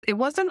It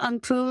wasn't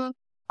until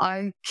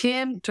I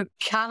came to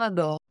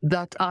Canada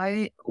that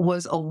I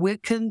was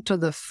awakened to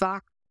the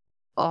fact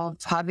of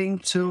having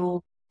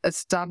to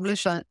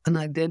establish an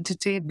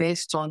identity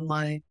based on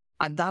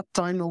at that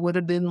time, it would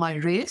have been my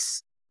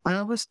race. And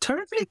I was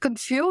terribly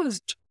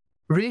confused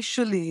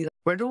racially.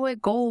 Where do I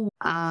go?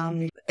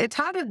 It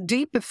had a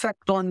deep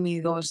effect on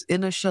me, those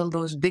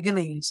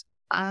beginnings.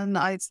 And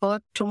I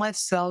thought to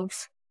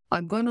myself,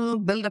 I'm going to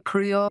build a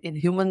career in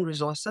human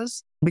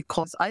resources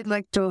because I'd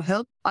like to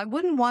help. I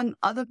wouldn't want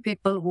other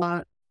people who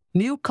are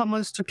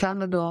newcomers to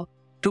Canada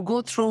to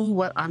go through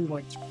what I'm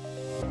going through.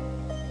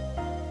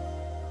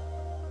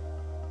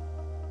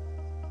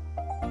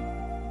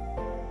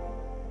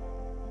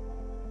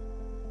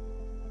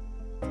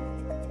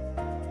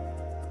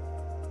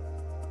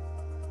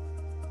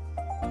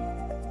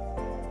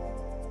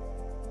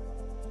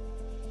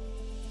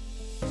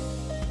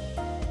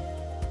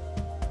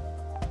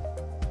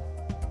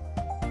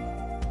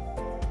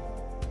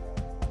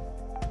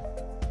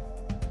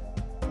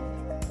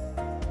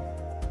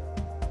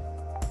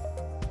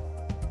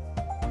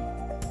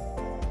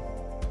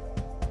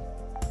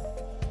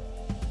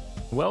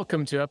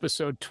 Welcome to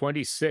episode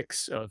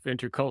 26 of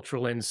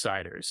Intercultural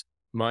Insiders.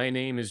 My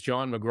name is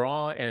John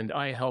McGraw, and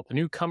I help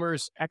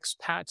newcomers,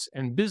 expats,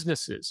 and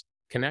businesses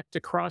connect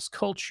across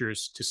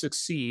cultures to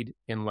succeed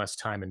in less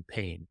time and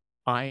pain.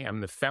 I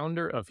am the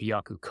founder of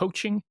Hiyaku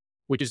Coaching,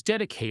 which is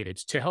dedicated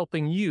to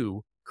helping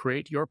you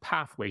create your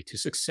pathway to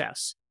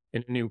success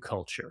in a new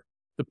culture.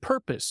 The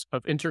purpose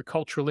of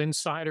Intercultural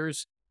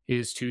Insiders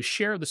is to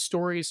share the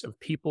stories of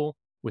people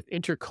with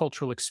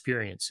intercultural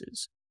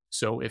experiences.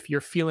 So if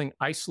you're feeling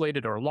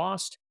isolated or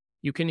lost,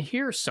 you can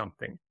hear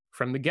something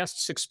from the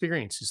guests'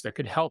 experiences that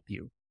could help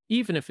you,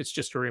 even if it's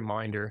just a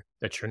reminder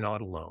that you're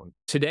not alone.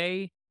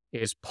 Today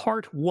is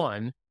part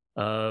one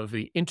of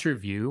the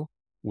interview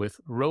with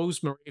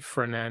Rosemarie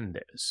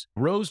Fernandez.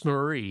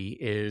 Rosemarie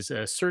is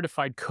a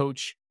certified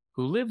coach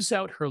who lives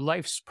out her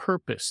life's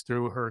purpose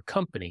through her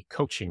company,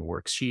 Coaching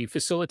Works. She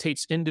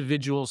facilitates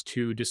individuals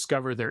to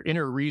discover their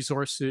inner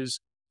resources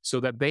so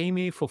that they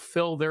may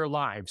fulfill their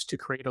lives to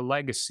create a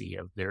legacy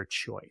of their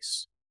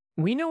choice.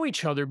 We know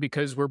each other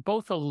because we're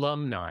both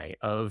alumni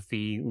of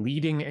the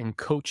Leading and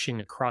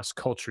Coaching Across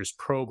Cultures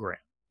program,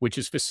 which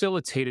is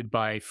facilitated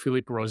by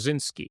Philippe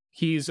Rosinski.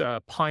 He's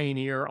a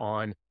pioneer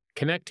on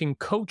connecting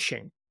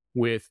coaching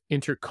with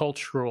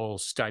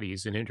intercultural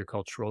studies and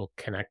intercultural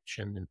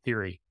connection and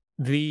theory.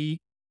 The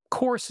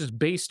course is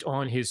based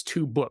on his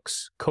two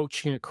books,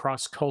 Coaching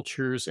Across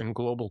Cultures and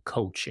Global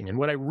Coaching. And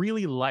what I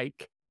really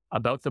like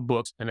about the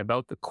books and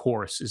about the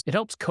course is it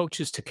helps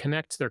coaches to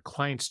connect their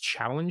clients'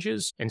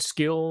 challenges and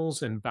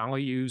skills and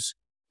values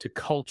to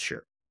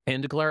culture.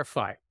 And to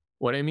clarify,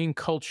 what I mean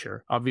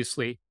culture,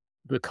 obviously,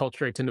 the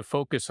culture I tend to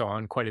focus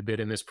on quite a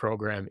bit in this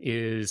program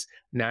is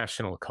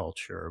national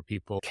culture,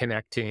 people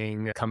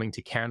connecting, coming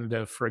to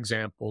Canada, for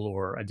example,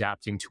 or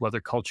adapting to other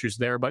cultures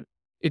there. But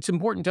it's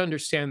important to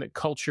understand that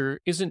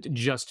culture isn't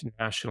just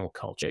national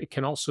culture. It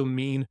can also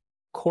mean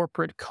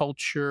corporate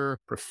culture,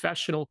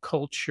 professional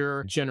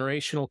culture,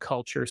 generational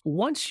culture.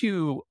 Once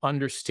you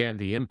understand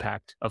the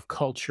impact of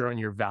culture on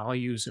your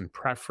values and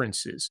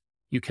preferences,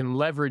 you can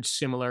leverage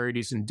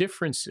similarities and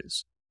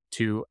differences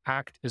to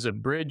act as a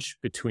bridge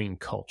between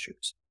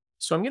cultures.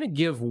 So I'm going to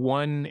give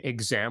one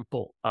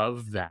example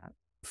of that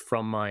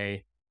from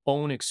my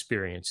own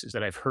experiences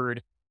that I've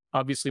heard.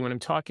 Obviously, when I'm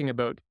talking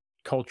about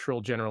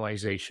cultural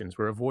generalizations,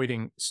 we're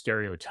avoiding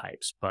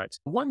stereotypes. But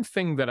one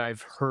thing that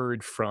I've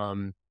heard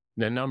from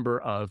the number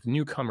of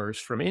newcomers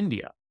from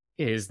India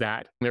is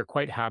that they're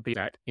quite happy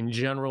that in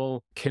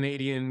general,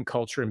 Canadian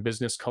culture and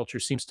business culture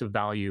seems to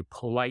value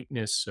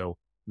politeness. So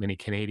many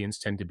Canadians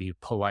tend to be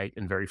polite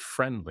and very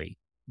friendly.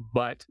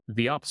 But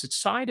the opposite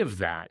side of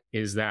that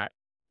is that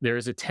there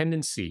is a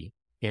tendency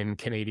in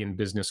Canadian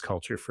business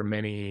culture for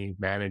many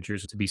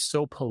managers to be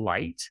so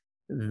polite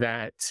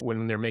that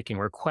when they're making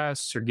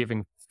requests or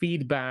giving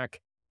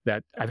feedback,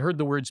 that I've heard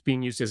the words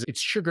being used as it's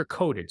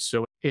sugar-coated.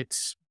 So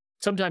it's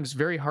sometimes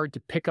very hard to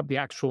pick up the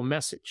actual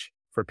message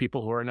for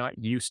people who are not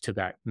used to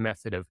that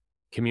method of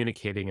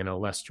communicating in a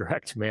less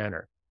direct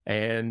manner.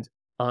 And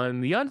on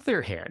the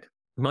other hand,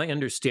 my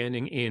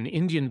understanding in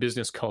Indian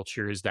business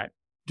culture is that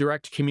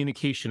direct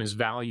communication is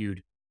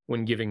valued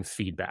when giving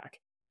feedback.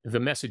 The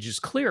message is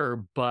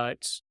clear,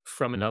 but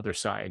from another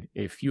side,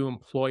 if you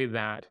employ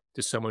that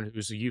to someone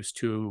who's used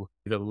to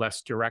the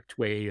less direct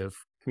way of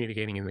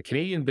communicating in the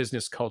Canadian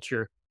business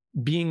culture,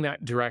 being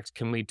that direct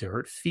can lead to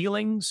hurt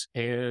feelings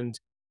and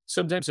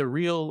sometimes a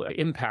real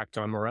impact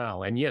on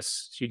morale. And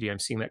yes, Gigi, I'm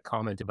seeing that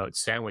comment about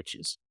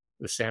sandwiches,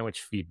 the sandwich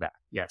feedback.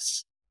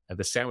 Yes,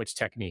 the sandwich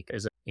technique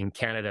is in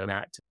Canada,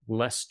 that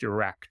less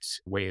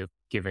direct way of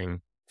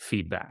giving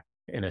feedback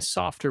in a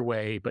softer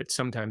way, but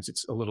sometimes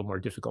it's a little more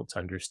difficult to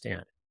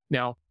understand.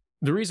 Now,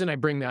 the reason I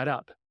bring that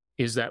up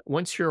is that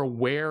once you're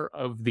aware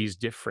of these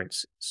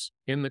differences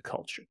in the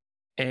culture,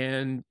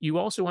 and you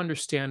also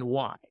understand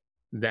why,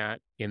 that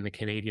in the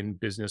Canadian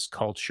business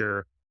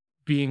culture,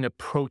 being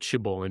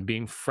approachable and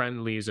being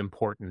friendly is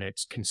important.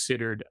 It's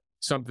considered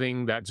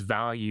something that's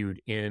valued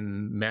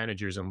in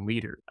managers and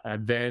leaders,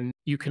 then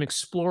you can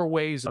explore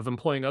ways of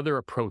employing other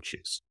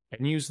approaches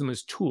and use them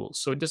as tools.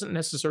 So it doesn't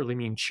necessarily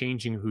mean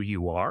changing who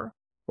you are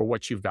or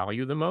what you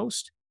value the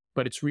most,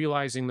 but it's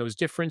realizing those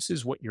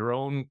differences, what your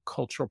own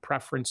cultural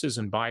preferences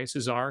and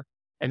biases are,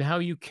 and how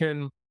you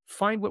can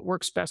find what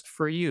works best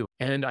for you.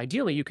 And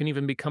ideally, you can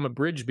even become a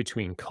bridge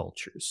between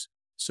cultures.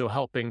 So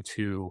helping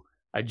to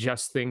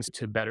adjust things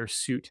to better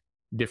suit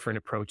different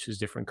approaches,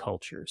 different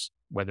cultures,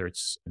 whether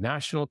it's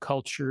national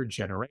culture,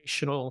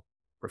 generational,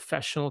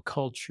 professional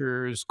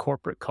cultures,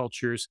 corporate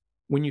cultures.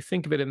 When you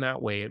think of it in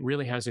that way, it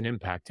really has an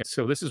impact.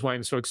 So this is why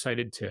I'm so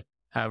excited to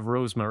have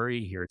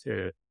Rosemarie here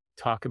to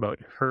talk about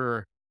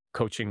her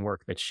coaching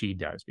work that she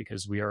does,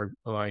 because we are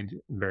aligned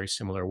in very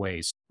similar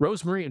ways.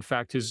 Rosemarie, in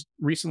fact, has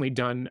recently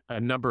done a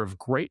number of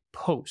great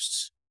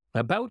posts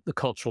about the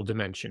cultural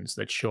dimensions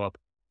that show up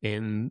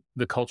in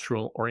the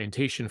cultural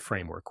orientation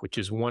framework, which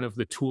is one of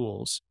the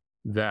tools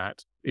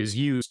that is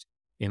used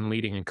in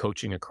leading and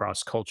coaching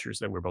across cultures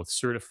that we're both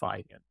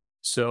certified in.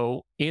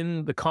 So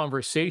in the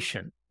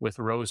conversation with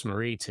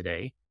Rosemarie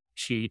today,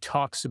 she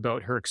talks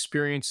about her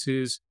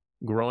experiences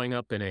growing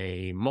up in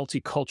a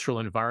multicultural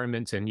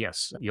environment. And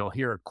yes, you'll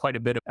hear quite a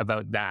bit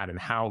about that and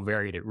how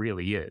varied it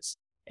really is.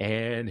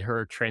 And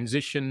her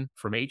transition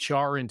from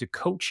HR into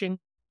coaching,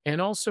 and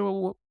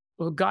also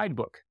a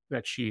guidebook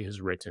that she has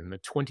written, the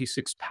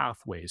 26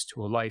 Pathways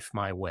to a Life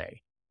My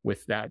Way.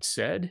 With that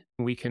said,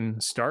 we can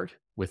start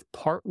with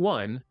part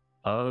one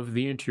of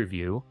the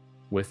interview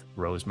with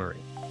Rosemarie.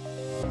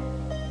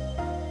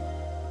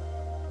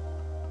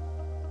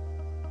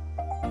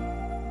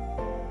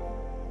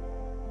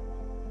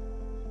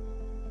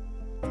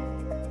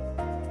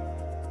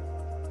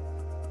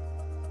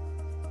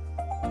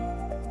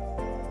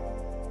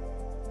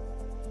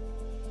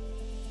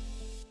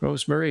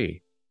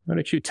 Rosemarie, why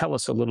don't you tell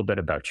us a little bit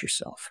about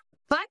yourself?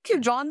 Thank you,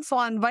 John,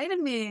 for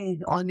inviting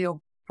me on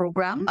your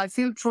program. I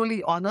feel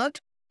truly honored.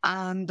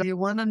 And you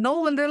want to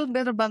know a little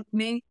bit about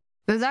me?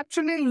 There's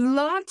actually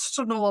lots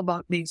to know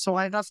about me. So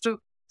I have to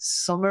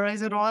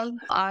summarize it all.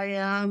 I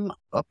am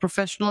a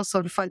professional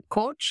certified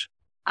coach,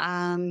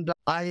 and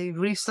I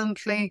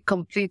recently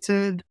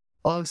completed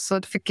a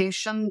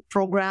certification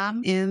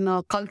program in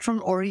a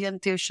cultural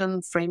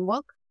orientation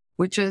framework,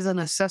 which is an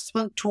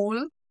assessment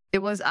tool.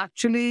 It was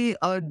actually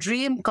a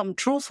dream come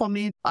true for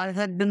me. I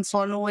had been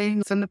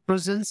following Philip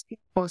Brzezinski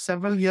for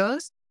several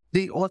years,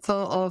 the author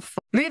of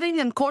Leading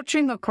and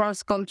Coaching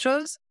Across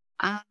Cultures.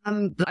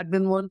 And I'd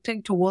been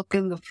wanting to work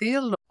in the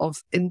field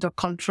of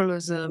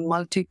interculturalism,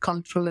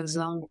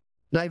 multiculturalism,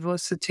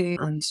 diversity,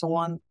 and so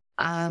on.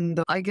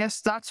 And I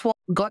guess that's what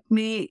got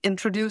me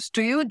introduced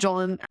to you,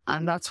 John.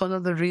 And that's one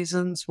of the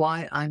reasons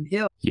why I'm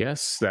here.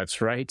 Yes,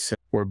 that's right.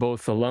 We're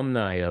both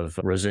alumni of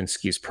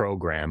Brzezinski's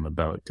program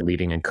about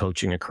leading and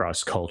coaching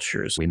across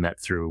cultures. We met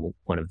through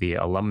one of the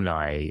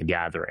alumni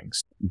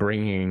gatherings.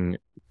 Bringing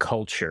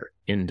culture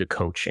into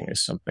coaching is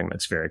something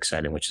that's very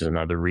exciting, which is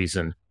another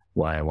reason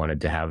why I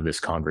wanted to have this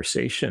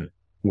conversation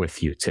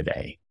with you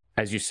today.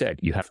 As you said,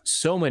 you have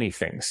so many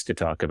things to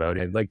talk about.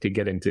 I'd like to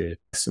get into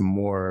some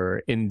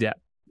more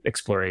in-depth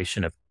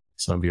exploration of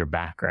some of your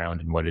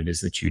background and what it is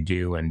that you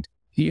do. And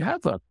you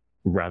have a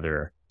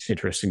rather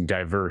interesting,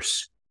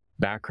 diverse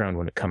background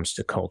when it comes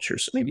to culture.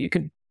 So maybe you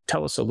can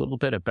tell us a little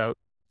bit about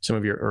some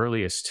of your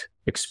earliest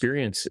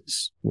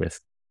experiences with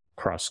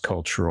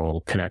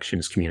cross-cultural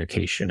connections,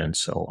 communication, and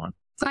so on.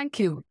 Thank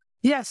you.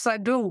 Yes, I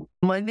do.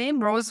 My name,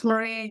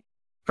 Rosemarie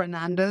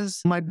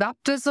Fernandez. My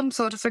baptism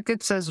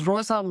certificate says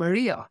Rosa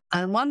Maria.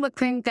 And one would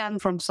think I'm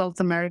from South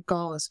America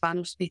or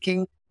Spanish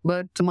speaking,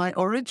 but my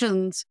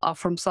origins are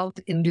from South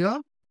India,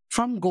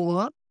 from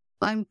Goa.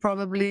 I'm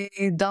probably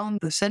down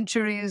the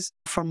centuries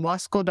from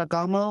Vasco da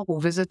Gama, who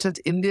visited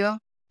India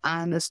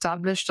and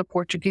established a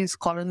Portuguese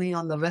colony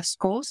on the West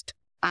Coast.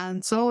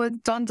 And so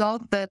it turns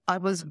out that I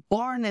was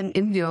born in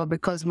India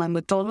because my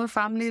maternal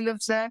family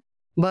lives there,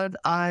 but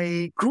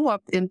I grew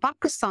up in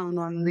Pakistan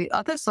on the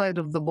other side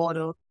of the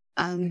border,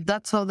 and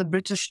that's how the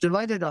British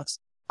divided us.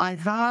 I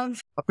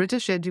have a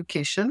British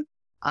education,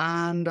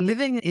 and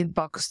living in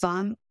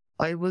Pakistan,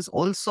 I was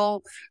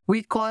also,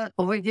 we call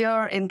over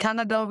here in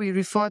Canada, we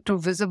refer to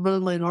visible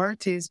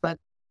minorities, but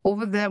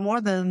over there, more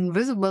than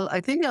visible,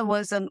 I think I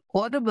was an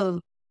audible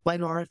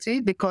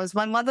minority because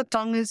my mother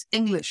tongue is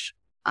English.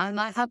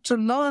 And I had to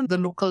learn the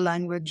local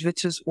language,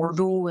 which is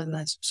Urdu.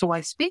 And so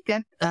I speak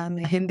it,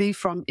 and Hindi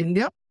from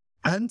India.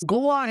 And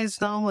Goa is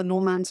now a no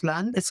man's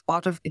land. It's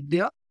part of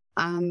India.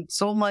 And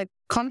so my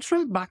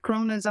cultural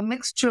background is a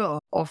mixture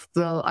of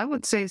the, I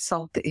would say,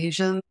 South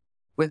Asian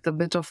with a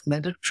bit of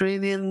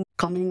Mediterranean,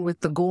 coming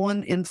with the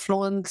Goan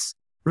influence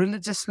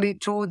religiously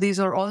too. These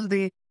are all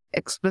the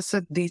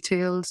explicit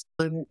details.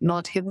 I'm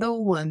not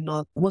Hindu, I'm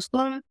not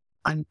Muslim,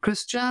 I'm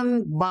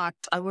Christian, but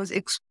I was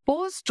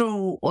exposed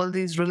to all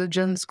these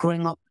religions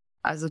growing up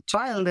as a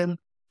child. And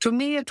to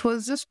me, it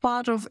was just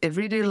part of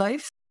everyday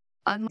life.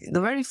 And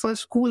the very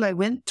first school I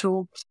went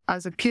to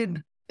as a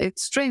kid,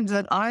 it's strange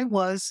that I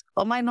was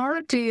a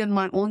minority in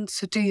my own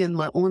city, in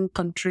my own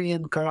country,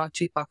 in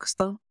Karachi,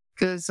 Pakistan.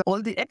 because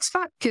all the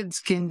expat kids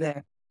came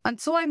there. And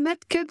so I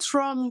met kids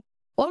from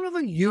all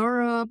over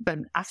Europe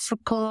and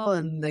Africa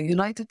and the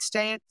United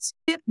States.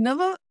 It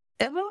never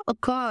ever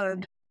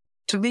occurred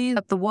to me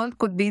that the world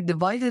could be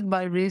divided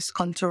by race,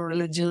 culture,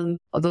 religion,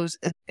 or those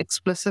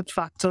explicit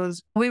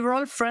factors. We were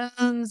all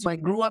friends. I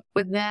grew up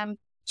with them.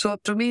 So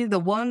to me, the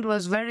world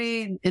was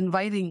very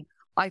inviting.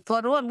 I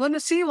thought, oh, I'm going to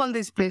see all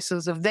these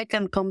places. If they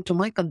can come to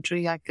my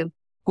country, I can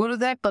go to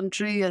their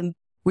country and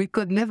we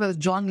could live, as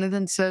John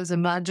Lennon says,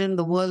 imagine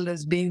the world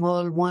as being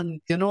all one.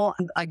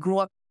 And I grew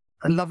up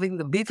loving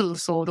the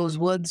Beatles, so those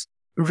words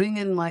ring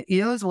in my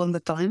ears all the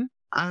time.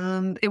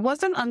 And it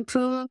wasn't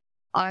until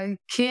I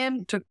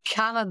came to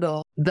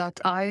Canada that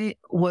I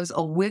was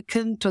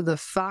awakened to the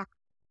fact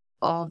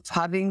of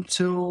having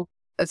to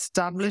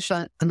establish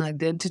an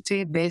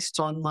identity based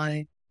on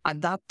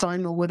at that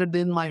time, it would have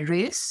been my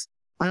race.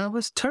 And I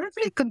was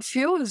terribly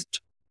confused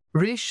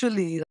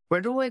racially. Where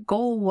do I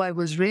go? I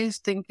was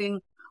raised thinking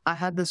I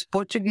had this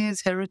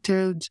Portuguese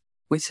heritage,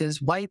 which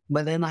is white,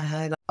 but then I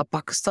had a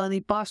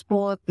Pakistani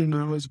passport and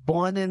I was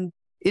born in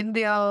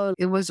India.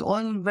 It was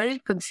all very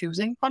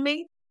confusing for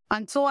me.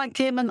 And so I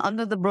came in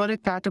under the broader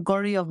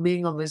category of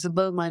being a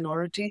visible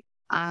minority.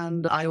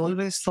 And I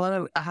always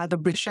thought I had a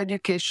British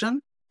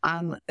education,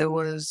 and it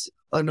was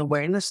an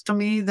awareness to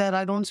me that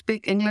I don't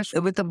speak English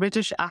with a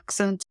British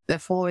accent.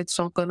 Therefore, it's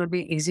not going to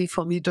be easy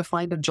for me to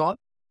find a job.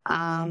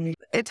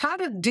 It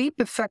had a deep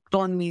effect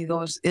on me,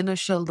 those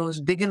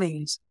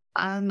beginnings.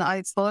 And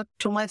I thought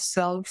to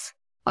myself,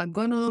 I'm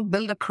going to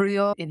build a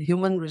career in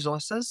human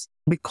resources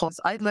because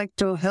I'd like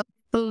to help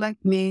people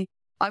like me.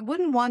 I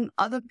wouldn't want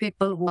other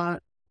people who are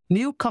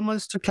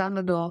newcomers to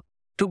Canada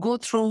to go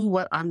through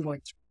what I'm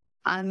going through.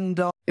 And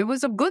it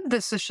was a good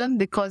decision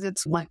because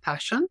it's my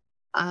passion.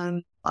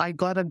 And I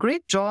got a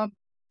great job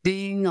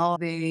being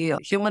the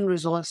human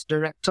resource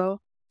director,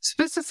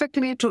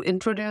 specifically to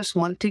introduce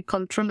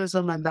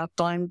multiculturalism at that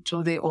time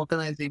to the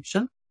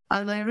organization.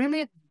 And I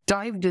really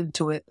dived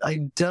into it. I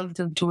delved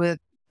into it,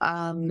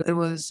 and it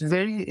was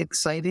very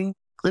exciting.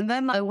 And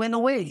then I went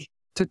away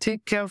to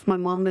take care of my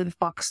mom in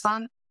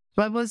Pakistan.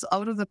 So I was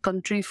out of the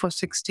country for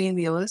 16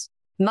 years,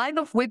 9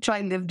 of which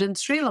I lived in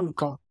Sri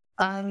Lanka.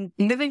 And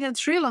living in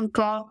Sri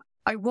Lanka,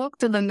 I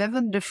worked in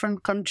 11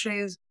 different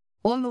countries,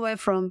 all the way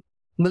from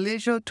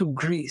Malaysia to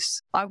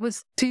Greece. I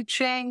was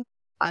teaching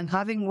and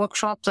having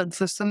workshops and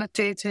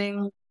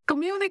facilitating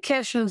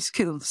communication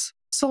skills.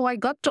 So I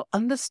got to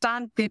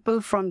understand people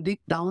from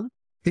deep down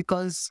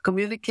because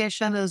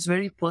communication is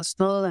very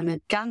personal and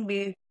it can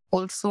be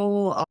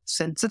also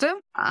sensitive.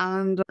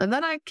 And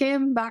then I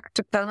came back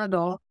to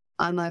Canada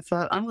and I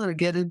thought, I'm going to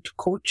get into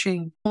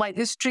coaching. My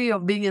history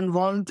of being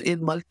involved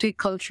in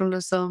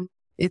multiculturalism,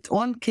 it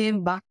all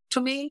came back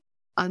to me.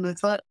 And I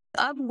thought,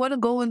 I'm going to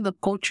go in the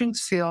coaching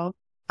sphere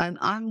and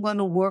I'm going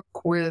to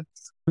work with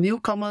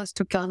newcomers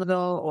to Canada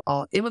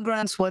or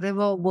immigrants,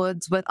 whatever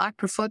words, but I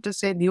prefer to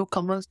say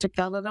newcomers to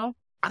Canada.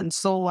 And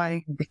so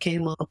I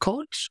became a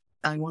coach.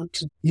 I want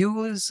to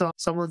use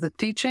some of the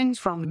teachings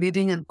from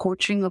leading and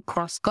coaching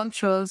across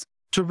cultures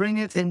to bring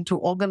it into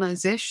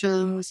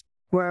organizations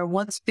where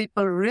once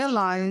people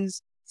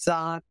realize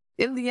that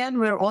in the end,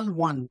 we're all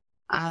one.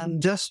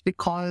 And just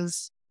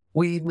because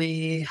we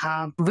may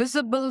have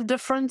visible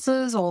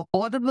differences or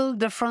audible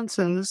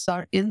differences,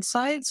 our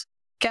insights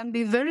can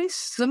be very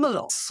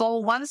similar. So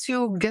once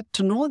you get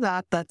to know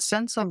that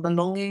sense of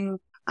belonging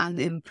and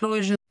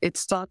inclusion, it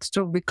starts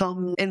to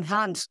become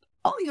enhanced.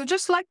 Oh, you're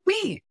just like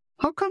me.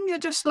 How come you're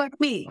just like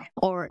me?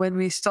 Or when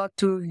we start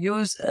to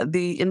use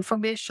the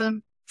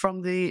information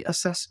from the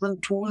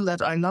assessment tool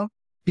that I love,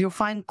 you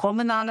find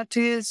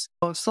commonalities.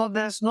 So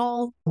there's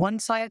no one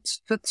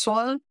size fits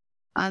all.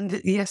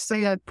 And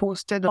yesterday I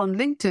posted on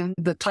LinkedIn,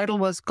 the title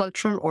was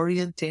Cultural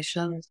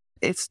Orientation.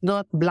 It's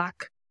not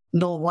black,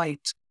 no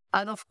white.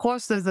 And of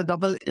course, there's a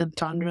double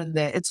entendre in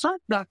there. It's not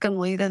black and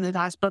white, and it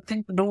has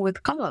nothing to do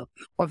with color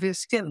of your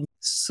skin.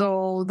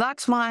 So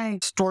that's my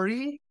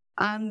story.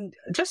 And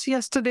just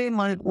yesterday,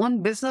 my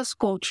one business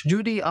coach,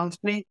 Judy,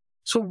 asked me,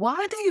 so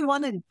why do you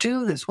want to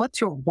do this?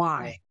 What's your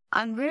why?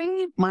 And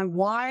really, my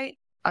why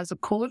as a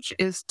coach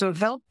is to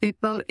help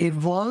people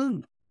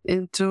evolve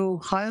into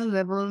higher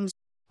levels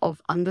of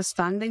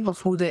understanding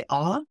of who they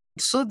are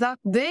so that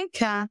they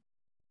can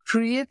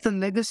create the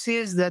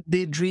legacies that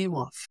they dream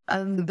of.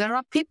 And there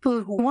are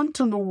people who want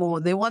to know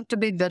more. They want to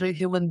be better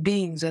human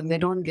beings and they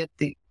don't get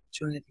the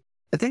opportunity.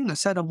 I think I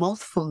said a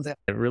mouthful there.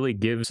 It really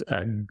gives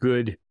a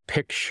good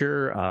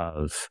picture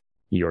of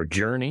your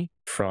journey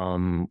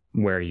from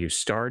where you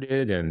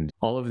started and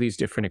all of these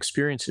different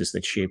experiences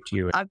that shaped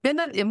you. I've been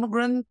an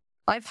immigrant.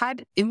 I've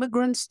had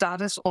immigrant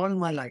status all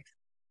my life.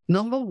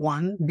 Number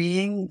one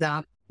being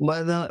that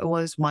whether it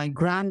was my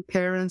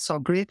grandparents or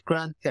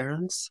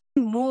great-grandparents,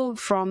 moved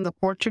from the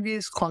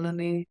Portuguese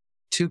colony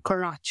to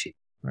Karachi.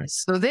 Right.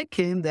 So they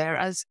came there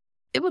as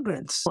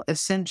immigrants,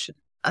 essentially.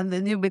 And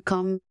then you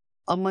become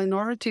a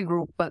minority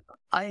group. But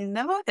I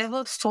never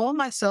ever saw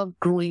myself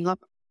growing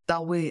up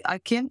that way. I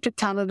came to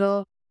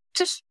Canada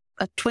just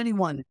at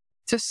 21,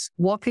 just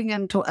walking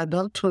into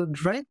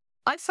adulthood, right?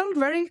 I felt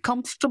very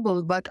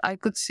comfortable, but I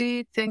could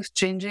see things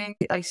changing.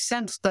 I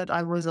sensed that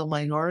I was a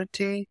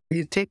minority.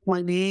 You take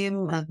my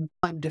name and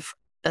I'm different.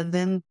 And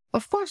then,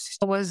 of course,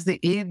 it was the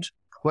age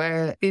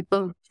where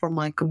people from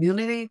my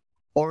community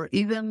or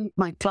even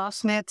my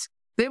classmates,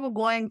 they were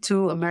going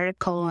to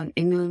America and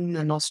England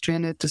and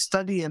Australia to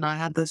study, and I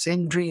had the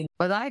same dream.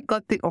 But I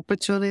got the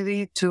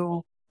opportunity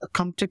to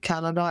come to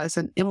Canada as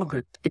an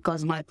immigrant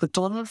because my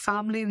paternal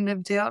family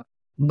lived here,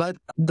 but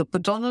the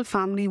paternal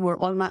family were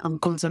all my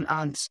uncles and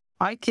aunts.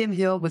 I came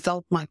here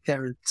without my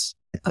parents.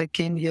 I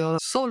came here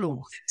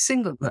solo,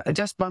 single,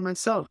 just by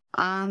myself.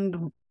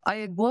 And I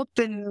had worked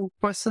in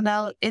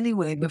personnel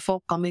anyway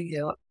before coming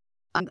here.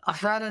 And I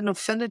had an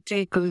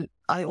affinity because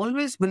I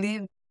always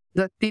believe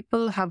that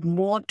people have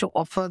more to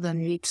offer than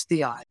meets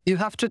the eye. You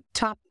have to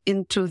tap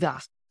into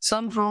that.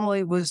 Somehow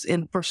I was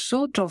in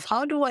pursuit of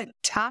how do I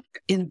tap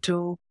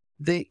into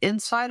the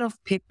inside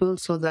of people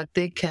so that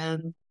they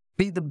can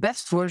be the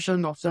best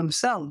version of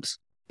themselves.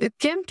 It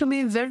came to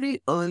me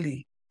very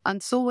early.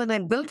 And so when I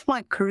built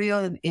my career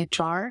in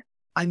HR,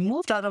 I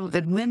moved out of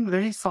admin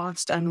very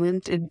fast and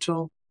went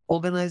into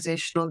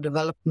organizational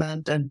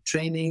development and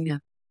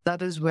training.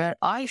 That is where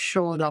I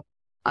showed up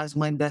as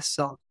my best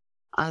self.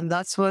 And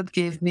that's what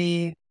gave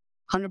me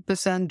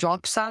 100%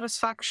 job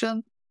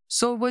satisfaction.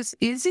 So it was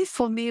easy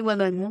for me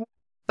when I moved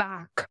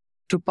back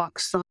to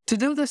Pakistan to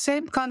do the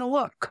same kind of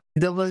work.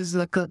 There was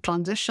like a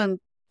transition,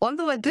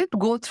 although I did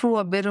go through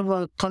a bit of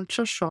a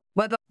culture shock.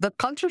 But the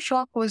culture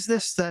shock was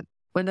this, that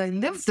when I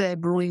lived there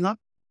growing up,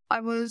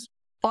 I was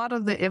part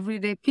of the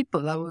everyday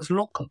people. I was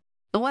local.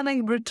 And when I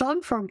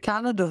returned from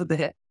Canada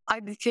there, I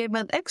became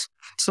an expat.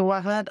 So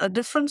I had a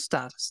different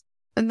status.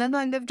 And then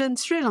I lived in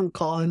Sri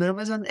Lanka and I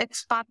was an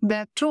expat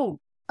there too.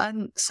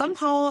 And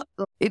somehow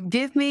it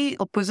gave me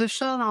a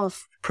position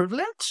of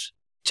privilege,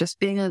 just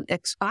being an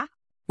expat,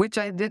 which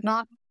I did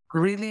not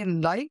really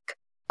like.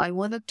 I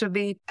wanted to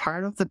be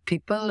part of the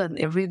people and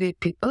everyday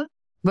people.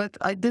 But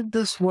I did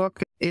this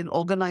work in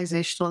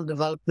organizational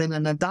development.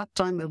 And at that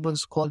time, it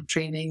was called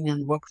training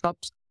and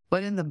workshops.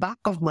 But in the back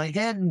of my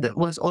head, it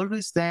was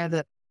always there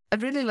that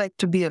I'd really like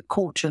to be a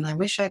coach. And I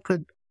wish I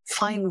could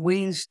find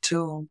ways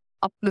to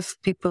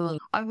uplift people.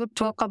 I would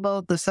talk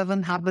about the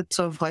 7 habits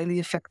of highly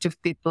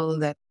effective people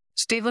that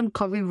Stephen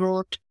Covey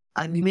wrote.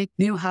 And you make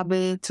new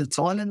habits. It's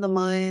all in the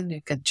mind.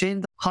 You can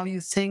change how you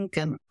think.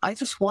 And I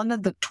just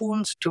wanted the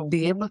tools to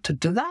be able to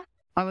do that.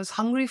 I was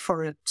hungry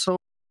for it. So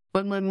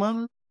when my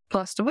mom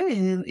passed away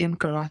in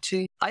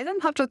Karachi, I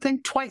didn't have to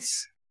think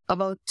twice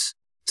about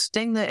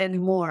staying there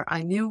anymore.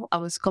 I knew I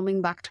was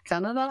coming back to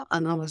Canada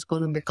and I was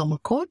going to become a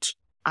coach.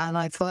 And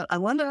I thought, I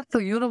wonder if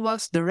the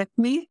universe direct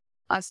me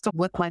as to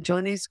what my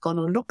journey is going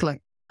to look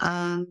like.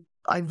 And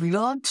I've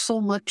learned so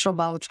much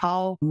about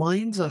how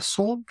minds are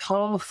so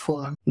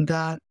powerful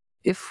that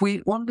if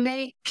we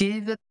only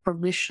give it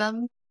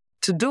permission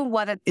to do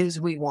what it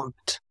is we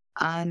want,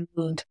 and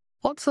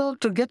also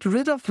to get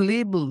rid of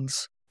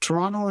labels.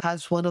 Toronto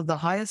has one of the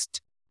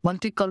highest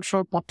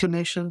multicultural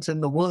populations in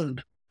the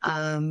world.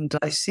 And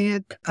I see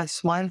it, I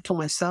smile to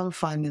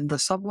myself, I'm in the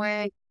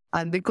subway.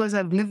 And because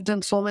I've lived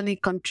in so many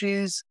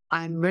countries,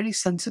 I'm very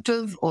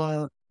sensitive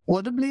or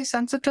audibly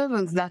sensitive,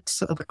 and that's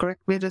the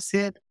correct way to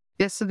say it.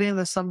 Yesterday in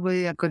the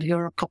subway, I could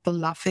hear a couple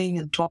laughing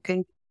and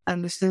talking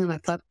and listening. And I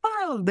thought,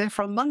 oh, they're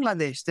from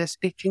Bangladesh. They're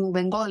speaking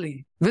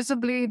Bengali.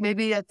 Visibly,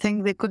 maybe I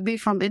think they could be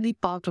from any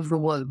part of the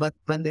world. But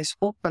when they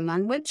spoke the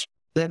language,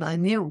 then I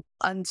knew.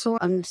 And so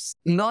I'm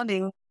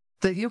learning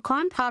that you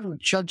can't have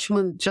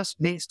judgment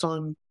just based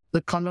on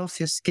the color of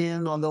your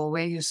skin or the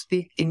way you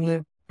speak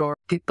English or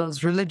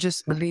people's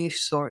religious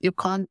beliefs, or you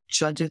can't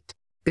judge it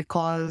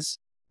because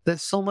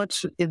there's so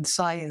much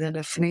inside. And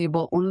if we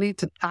were only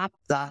to tap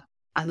that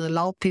and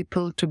allow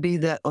people to be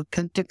their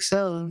authentic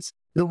selves,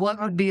 the world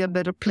would be a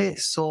better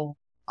place. So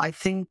I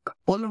think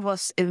all of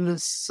us in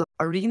this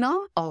arena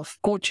of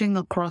coaching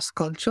across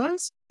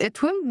cultures,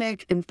 it will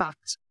make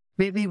impact.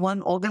 Maybe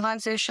one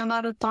organization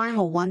at a time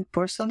or one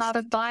person at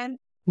a time,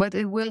 but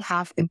it will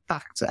have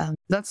impact. And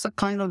that's the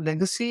kind of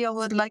legacy I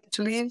would like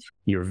to leave.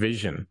 Your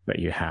vision that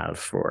you have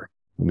for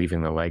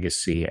leaving the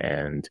legacy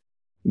and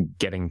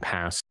getting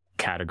past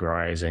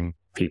categorizing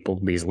people,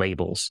 these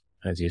labels,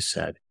 as you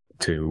said,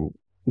 to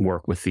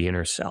work with the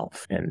inner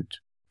self and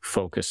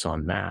focus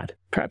on that.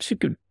 Perhaps you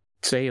could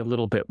say a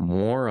little bit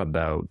more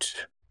about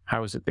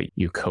how is it that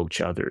you coach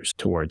others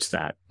towards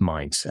that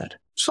mindset?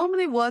 So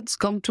many words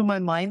come to my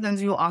mind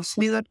as you ask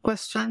me that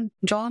question,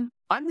 John.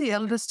 I'm the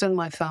eldest in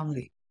my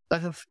family. I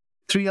have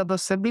 3 other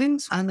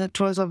siblings, and it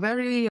was a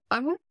very, I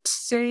would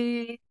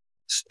say,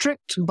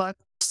 strict, but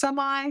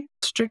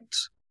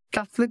semi-strict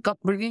Catholic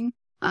upbringing,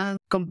 and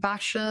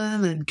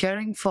compassion and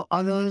caring for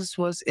others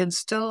was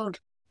instilled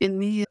in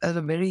me at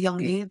a very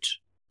young age.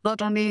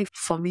 Not only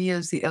for me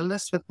as the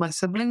eldest with my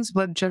siblings,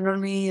 but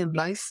generally in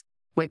life.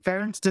 My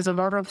parents did a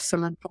lot of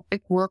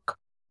philanthropic work,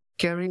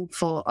 caring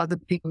for other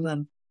people,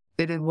 and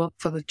they did work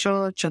for the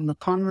church and the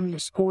convent, the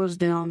schools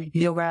down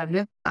here where I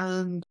live.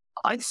 And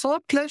I saw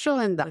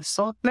pleasure in that. I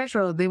saw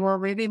pleasure. They were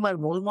really my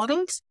role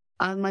models.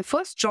 And my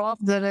first job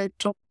that I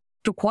took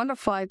to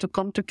qualify to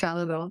come to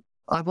Canada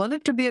I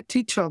wanted to be a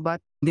teacher,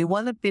 but they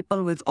wanted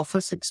people with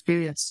office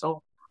experience.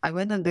 So I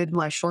went and did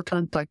my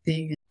shorthand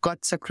typing,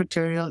 got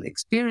secretarial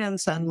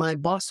experience. And my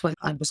boss, when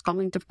I was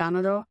coming to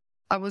Canada,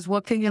 I was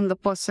working in the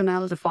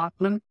personnel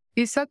department.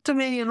 He said to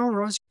me,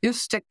 Rose, you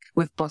stick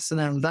with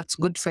personnel. That's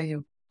good for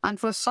you. And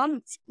for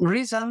some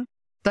reason,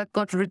 that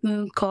got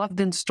written, carved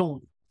in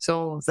stone.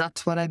 So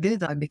that's what I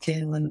did. I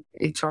became an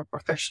HR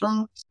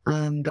professional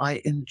and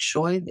I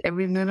enjoyed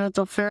every minute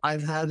of it.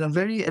 I've had a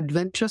very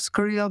adventurous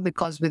career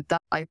because with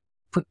that, I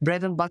put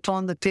bread and butter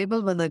on the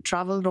table when I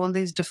traveled all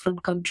these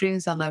different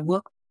countries and I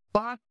worked.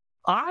 But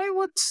I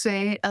would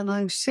say, and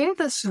I say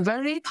this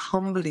very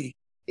humbly,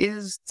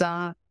 is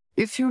that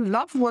if you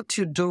love what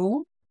you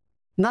do,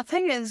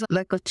 nothing is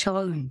like a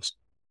challenge.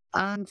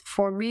 And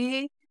for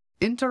me,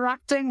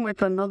 interacting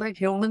with another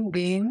human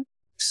being,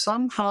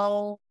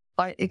 somehow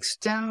I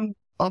extend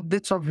a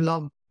bit of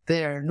love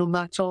there, no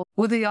matter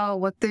who they are,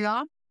 what they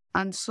are.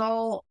 And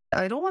so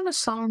I don't want to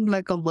sound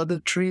like a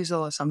Mother Teresa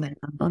or something,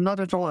 not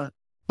at all.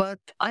 But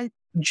I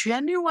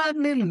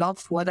genuinely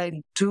love what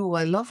I do.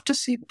 I love to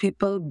see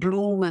people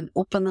bloom and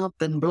open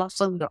up and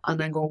blossom.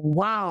 And I go,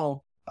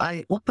 wow,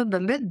 I opened the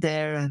lid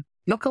there and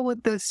look at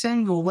what they're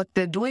saying or what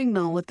they're doing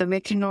now, what they're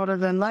making out of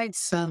their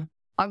lives. And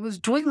I was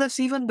doing this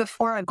even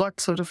before I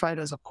got certified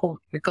as a coach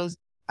because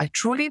I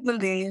truly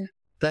believe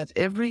that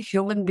every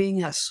human being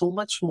has so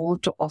much more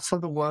to offer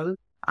the world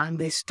and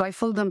they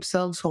stifle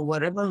themselves for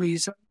whatever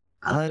reason.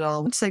 And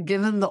once they're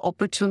given the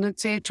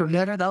opportunity to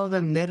let it out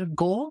and let it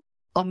go,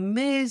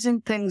 amazing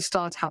things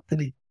start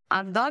happening.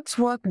 And that's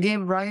what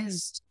gave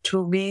rise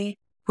to me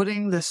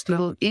putting this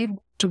little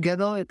ebook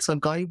together. It's a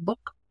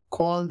guidebook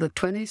called The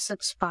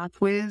 26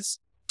 Pathways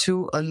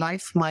to a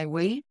Life My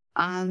Way.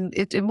 And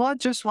it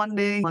emerged just one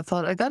day. I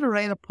thought, I got to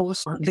write a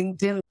post on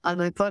LinkedIn.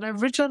 And I thought,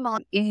 I've written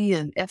on E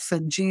and F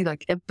and G,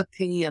 like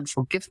empathy and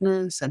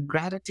forgiveness and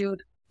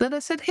gratitude. Then I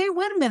said, hey,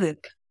 wait a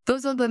minute.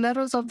 Those are the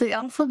letters of the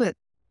alphabet.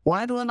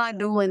 Why don't I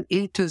do an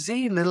A to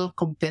Z little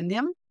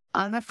compendium?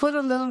 And I put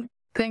a little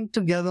thing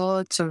together.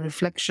 It's a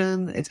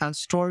reflection. It has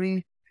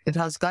story. It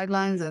has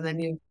guidelines. And then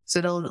you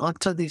sit down and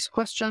answer these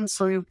questions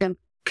so you can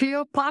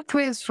clear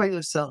pathways for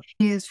yourself.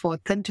 E is for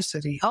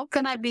authenticity. How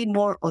can I be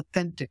more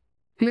authentic?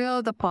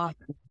 Clear the path.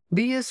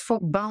 B is for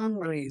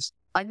boundaries.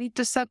 I need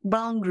to set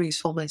boundaries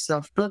for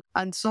myself.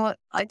 And so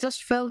I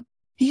just felt,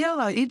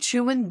 each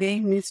human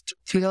being needs to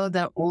clear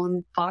their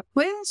own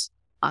pathways.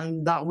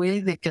 And that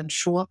way they can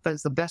show up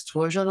as the best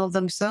version of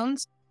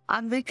themselves.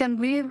 And they can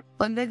leave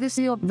a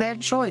legacy of their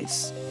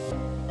choice.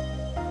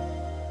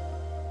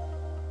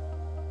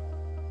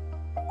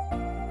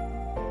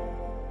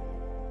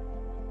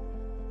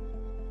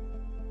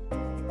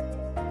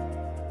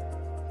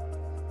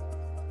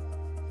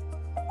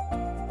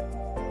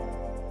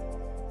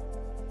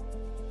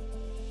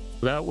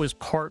 That was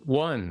part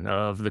one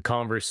of the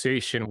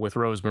conversation with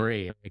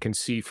Rosemarie. I can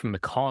see from the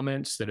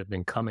comments that have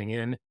been coming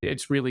in,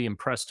 it's really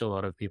impressed a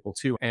lot of people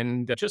too.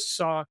 And I just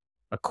saw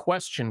a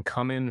question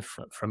come in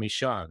from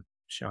Ishan.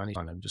 Ishan,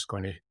 I'm just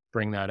going to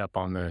bring that up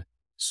on the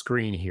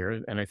screen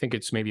here. And I think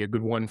it's maybe a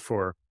good one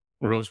for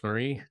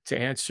Rosemarie to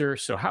answer.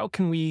 So how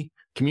can we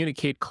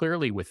communicate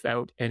clearly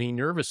without any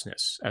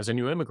nervousness? As a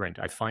new immigrant,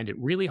 I find it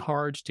really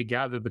hard to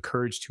gather the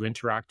courage to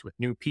interact with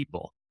new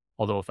people.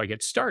 Although if I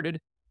get started,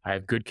 I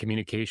have good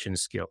communication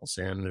skills.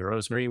 And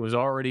Rosemarie was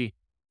already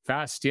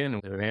fast in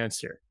with an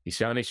answer.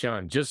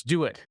 Ishan, just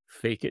do it.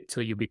 Fake it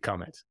till you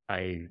become it.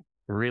 I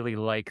really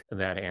like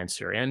that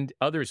answer. And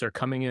others are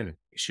coming in.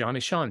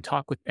 Ishan,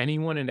 talk with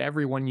anyone and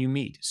everyone you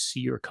meet.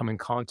 See or come in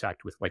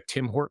contact with, like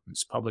Tim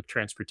Hortons, public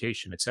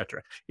transportation,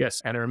 etc.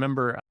 Yes, and I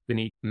remember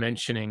Vinny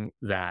mentioning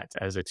that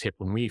as a tip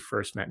when we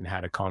first met and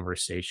had a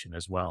conversation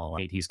as well.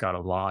 He's got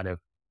a lot of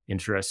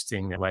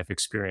interesting life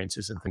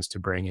experiences and things to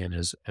bring in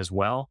as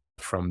well.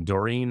 From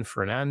Doreen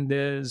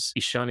Fernandez,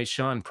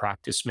 Ishan,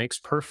 practice makes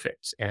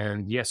perfect.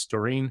 And yes,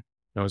 Doreen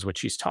knows what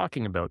she's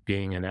talking about,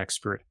 being an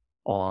expert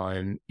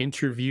on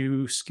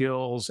interview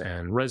skills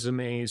and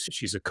resumes.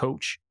 She's a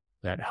coach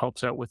that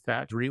helps out with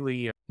that,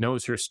 really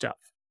knows her stuff.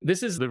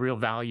 This is the real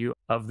value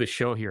of the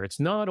show here.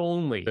 It's not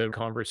only the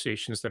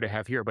conversations that I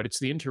have here, but it's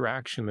the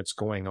interaction that's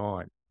going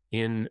on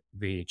in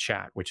the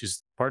chat, which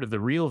is part of the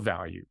real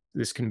value.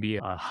 This can be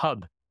a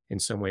hub in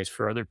some ways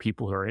for other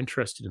people who are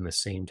interested in the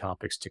same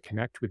topics to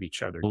connect with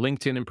each other.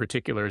 LinkedIn in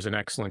particular is an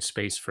excellent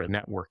space for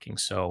networking.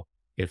 So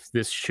if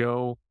this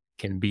show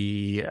can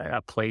be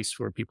a place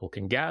where people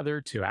can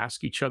gather to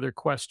ask each other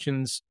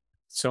questions,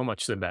 so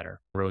much the better.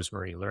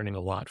 Rosemarie, learning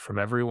a lot from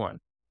everyone.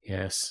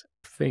 Yes,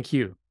 thank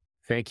you.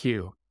 Thank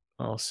you.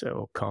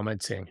 Also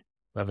commenting,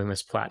 loving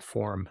this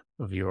platform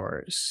of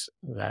yours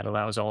that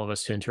allows all of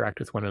us to interact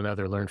with one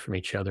another, learn from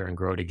each other, and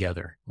grow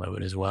together. Love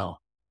it as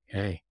well.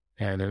 Okay.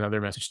 And another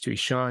message to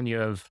Ishan, you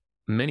have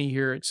many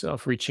here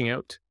itself reaching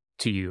out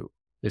to you.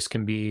 This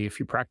can be, if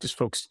you practice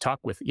folks to talk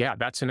with, yeah,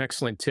 that's an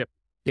excellent tip.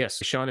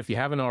 Yes, Ishan, if you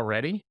haven't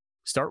already,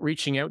 start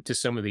reaching out to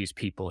some of these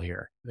people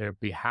here. They'll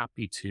be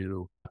happy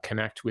to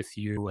connect with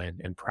you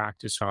and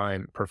practice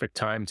time, perfect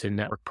time to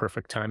network,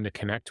 perfect time to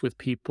connect with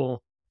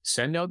people.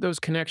 Send out those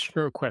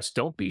connection requests.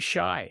 Don't be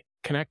shy.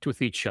 connect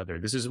with each other.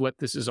 This is what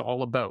this is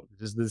all about.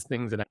 This is the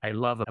things that I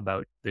love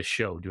about this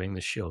show, doing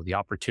the show, the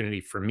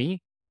opportunity for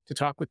me to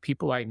talk with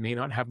people I may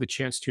not have the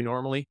chance to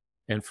normally,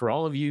 and for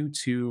all of you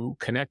to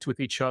connect with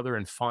each other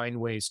and find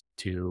ways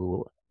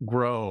to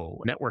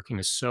grow. Networking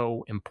is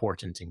so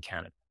important in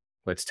Canada.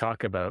 Let's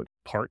talk about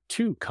part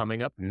 2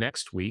 coming up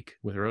next week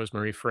with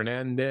Rosemary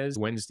Fernandez,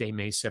 Wednesday,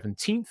 May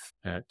 17th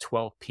at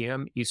 12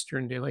 p.m.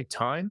 Eastern Daylight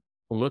Time.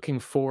 Looking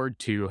forward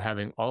to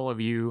having all of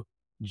you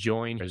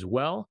join as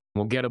well.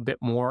 We'll get a bit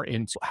more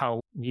into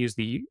how we use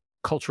the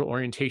cultural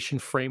orientation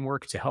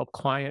framework to help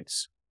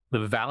clients, the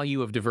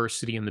value of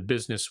diversity in the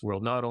business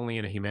world, not only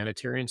in a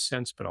humanitarian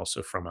sense, but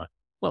also from a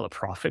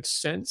profit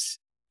sense,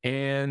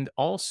 and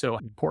also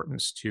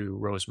importance to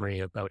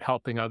Rosemary about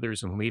helping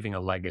others and leaving a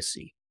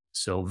legacy.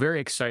 So very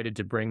excited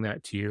to bring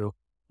that to you.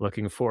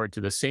 Looking forward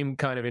to the same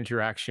kind of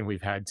interaction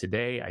we've had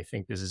today. I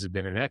think this has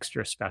been an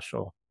extra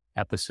special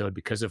episode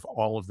because of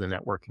all of the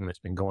networking that's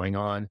been going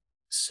on.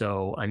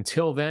 So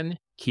until then,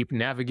 keep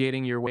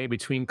navigating your way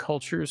between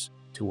cultures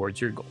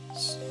towards your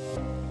goals.